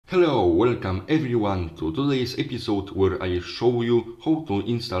Hello, welcome everyone to today's episode where I show you how to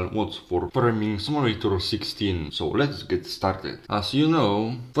install mods for Farming Simulator 16. So let's get started. As you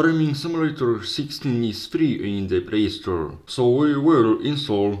know, Farming Simulator 16 is free in the Play Store, so we will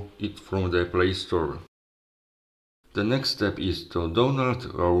install it from the Play Store. The next step is to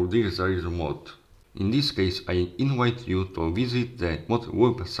download our desired mod. In this case, I invite you to visit the mod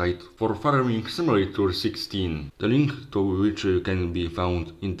website for Farming Simulator 16, the link to which can be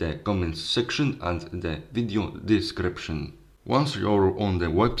found in the comments section and the video description. Once you're on the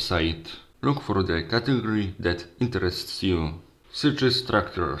website, look for the category that interests you, such as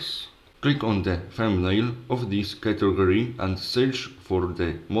tractors. Click on the thumbnail of this category and search for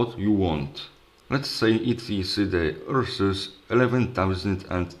the mod you want. Let's say it is the Ursus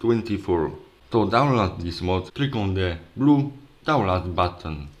 11024. To download this mod, click on the blue download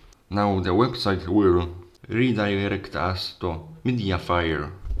button. Now the website will redirect us to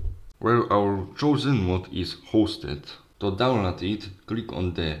Mediafire, where our chosen mod is hosted. To download it, click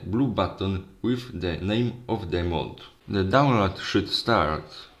on the blue button with the name of the mod. The download should start,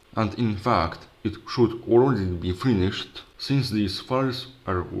 and in fact it should already be finished, since these files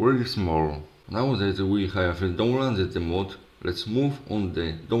are very small. Now that we have downloaded the mod, let's move on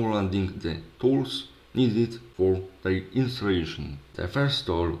to downloading the tools needed for their installation. The first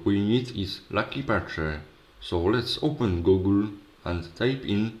tool we need is Lucky Patcher, so let's open Google and type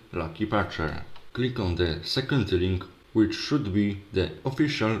in Lucky Patcher. Click on the second link, which should be the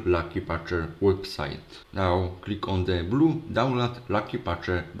official Lucky Patcher website. Now click on the blue Download Lucky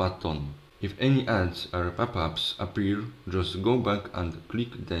Patcher button. If any ads or pop-ups appear, just go back and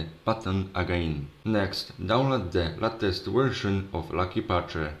click the button again. Next, download the latest version of Lucky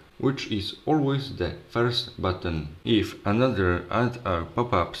Patcher, which is always the first button. If another ad or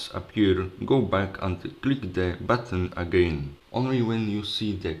pop-ups appear, go back and click the button again. Only when you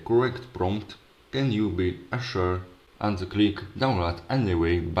see the correct prompt can you be assured and click Download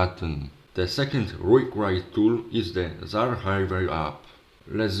Anyway button. The second required tool is the ZArchiver app.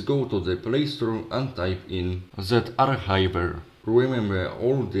 Let's go to the Play Store and type in ZArchiver. Remember,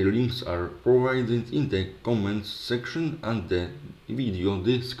 all the links are provided in the comments section and the video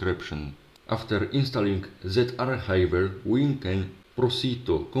description. After installing ZArchiver, we can proceed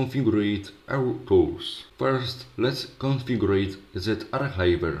to configure our tools. First, let's configure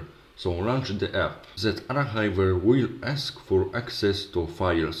ZArchiver. So launch the app. ZArchiver will ask for access to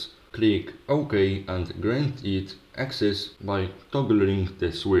files. Click OK and grant it access by toggling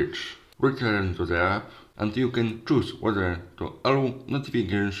the switch. Return to the app and you can choose whether to allow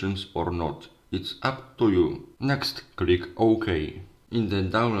notifications or not. It's up to you. Next, click OK. In the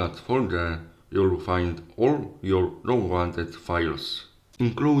download folder, you'll find all your downloaded files,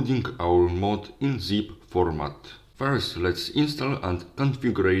 including our mod in zip format. First, let's install and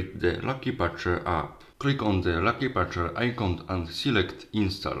configure the Lucky Patcher app. Click on the Lucky Patcher icon and select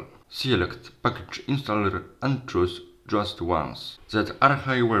Install. Select Package Installer and choose just once.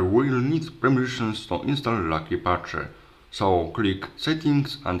 ZArchiver will need permissions to install Lucky Patcher, so click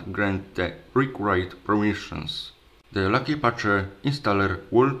Settings and grant the required permissions. The Lucky Patcher installer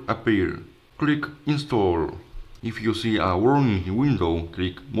will appear. Click Install. If you see a warning window,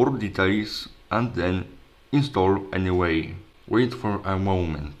 click More Details and then Install Anyway. Wait for a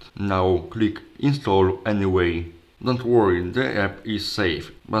moment. Now click Install Anyway. Don't worry, the app is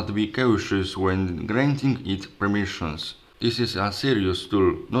safe, but be cautious when granting it permissions. This is a serious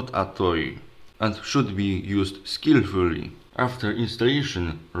tool, not a toy, and should be used skillfully. After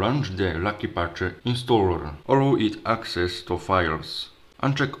installation, launch the Lucky Patcher installer. Allow it access to files.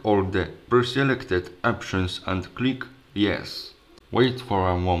 Uncheck all the pre-selected options and click Yes. Wait for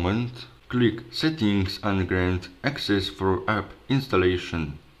a moment. Click Settings and grant access for app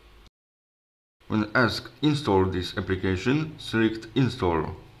installation. When asked install this application, select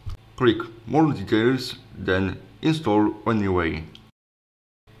Install. Click More Details, then Install Anyway.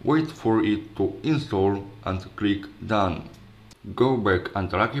 Wait for it to install and click Done. Go back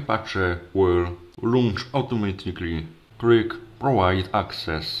and Lucky Patcher will launch automatically. Click Provide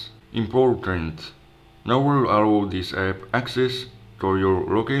Access. Important. Now we'll allow this app access to your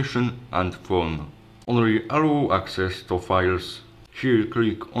location and phone. Only allow access to files. Here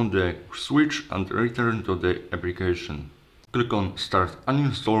click on the switch and return to the application. Click on Start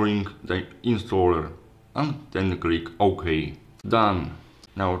uninstalling the installer and then click OK. Done.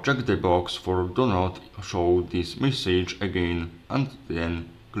 Now check the box for Do not show this message again and then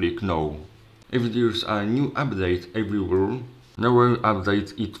click No. If there's a new update everywhere, now we'll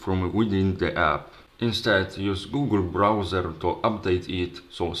update it from within the app. Instead, use Google browser to update it,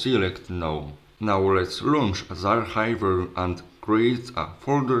 so select No. Now let's launch ZArchiver and create a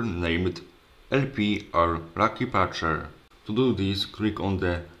folder named LPR Lucky Patcher. To do this, click on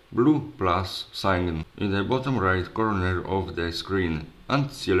the blue plus sign in the bottom right corner of the screen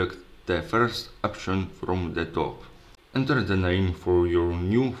and select the first option from the top. Enter the name for your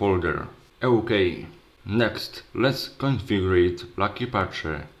new folder. OK. Next, let's configure Lucky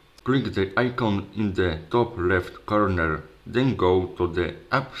Patcher. Click the icon in the top left corner, then go to the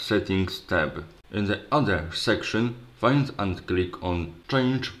App Settings tab. In the Other section, find and click on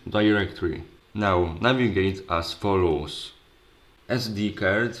Change Directory. Now navigate as follows. SD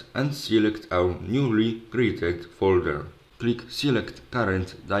card and select our newly created folder. Click Select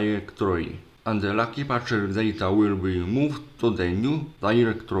Current Directory, and the Lucky Patcher data will be moved to the new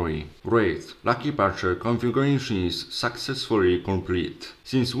directory. Great! Lucky Patcher configuration is successfully complete.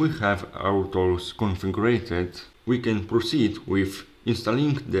 Since we have our tools configured, we can proceed with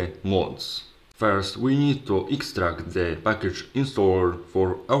installing the mods. First, we need to extract the package installer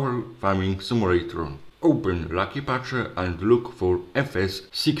for our farming simulator. Open Lucky Patcher and look for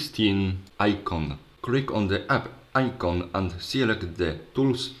FS16 icon. Click on the app icon and select the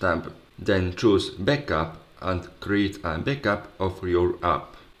Tools tab. Then choose Backup and create a backup of your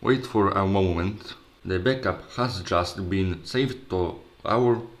app. Wait for a moment. The backup has just been saved to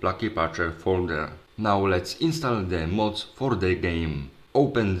our Lucky Patcher folder. Now let's install the mods for the game.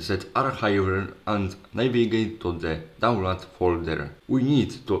 Open ZArchiver and navigate to the download folder. We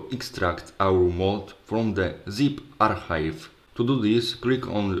need to extract our mod from the zip archive. To do this, click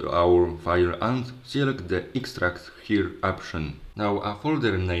on our file and select the Extract Here option. Now a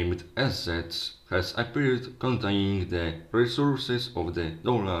folder named Assets has appeared containing the resources of the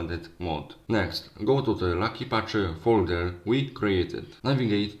downloaded mod. Next, go to the Lucky Patcher folder we created.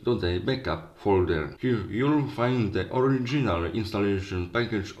 Navigate to the Backup folder. Here you'll find the original installation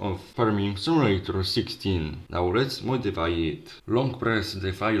package of Farming Simulator 16. Now let's modify it. Long press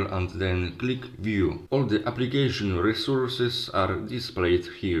the file and then click View. All the application resources are displayed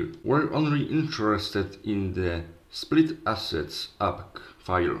here. We're only interested in the Split Assets app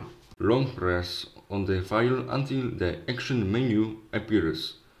file. Long press on the file until the action menu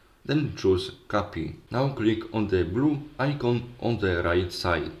appears. Then choose Copy. Now click on the blue icon on the right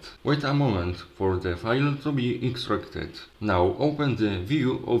side. Wait a moment for the file to be extracted. Now open the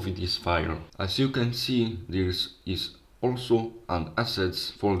view of this file. As you can see, there is also an Assets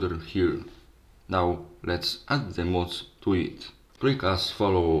folder here. Now let's add the mods to it. Click as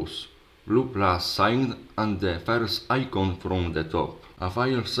follows. Blue plus sign and the first icon from the top. A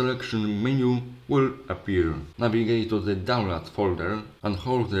file selection menu will appear. Navigate to the download folder and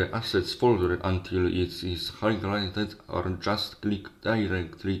hold the assets folder until it is highlighted, or just click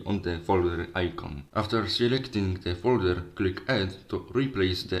directly on the folder icon. After selecting the folder, click Add to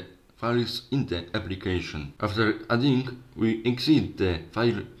replace the files in the application. After adding, we exit the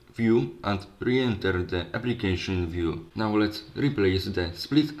file view and re-enter the application view. Now let's replace the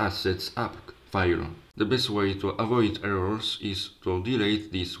Split Assets app file. The best way to avoid errors is to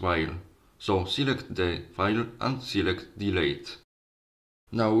delete this file. So select the file and select Delete.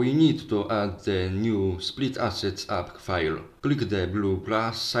 Now we need to add the new Split Assets app file. Click the blue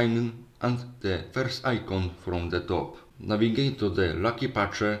plus sign and the first icon from the top. Navigate to the Lucky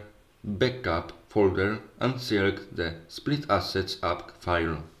Patcher Backup folder and select the Split Assets app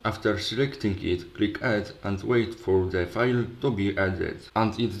file. After selecting it, click Add and wait for the file to be added.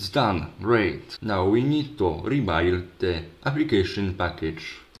 And it's done! Great! Now we need to rebuild the application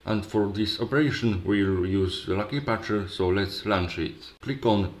package. And for this operation we'll use the Lucky Patcher, so let's launch it. Click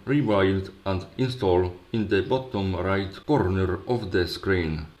on Rebuild and Install in the bottom right corner of the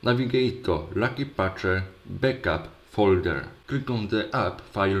screen. Navigate to Lucky Patcher Backup folder. Click on the app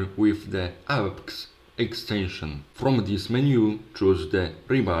file with the apps extension. From this menu, choose the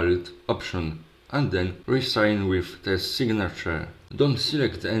Rebuild option and then resign with the signature. Don't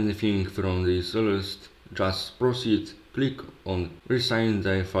select anything from this list, just proceed. Click on Resign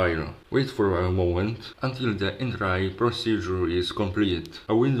the file. Wait for a moment until the entire procedure is complete.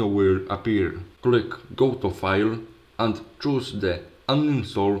 A window will appear. Click Go to File and choose the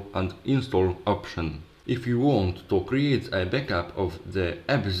Uninstall and Install option. If you want to create a backup of the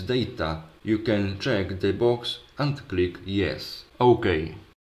app's data, you can check the box and click Yes. OK.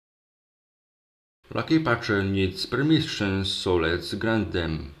 Lucky Patcher needs permissions, so let's grant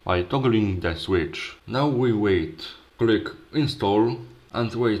them by toggling the switch. Now we wait. Click Install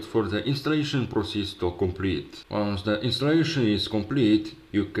and wait for the installation process to complete. Once the installation is complete,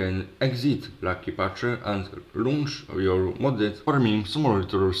 you can exit Lucky Patcher and launch your modded Farming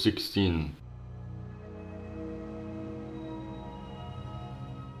Simulator 16.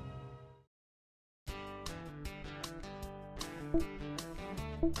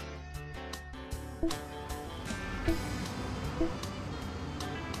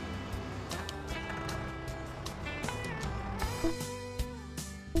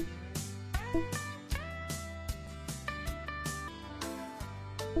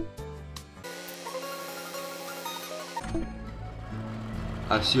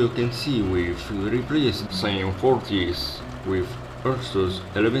 As you can see, we've replaced Cyan 40s with Ursus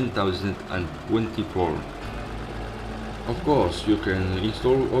 11024. Of course, you can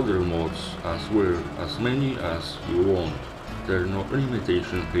install other mods as well, as many as you want. There's no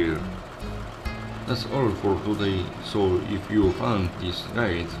limitation here. That's all for today, so if you found this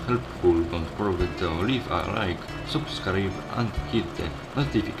guide helpful, don't forget to leave a like, subscribe and hit the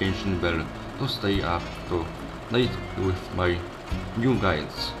notification bell to stay up to date with my new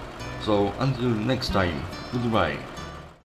guides. So until next time, goodbye.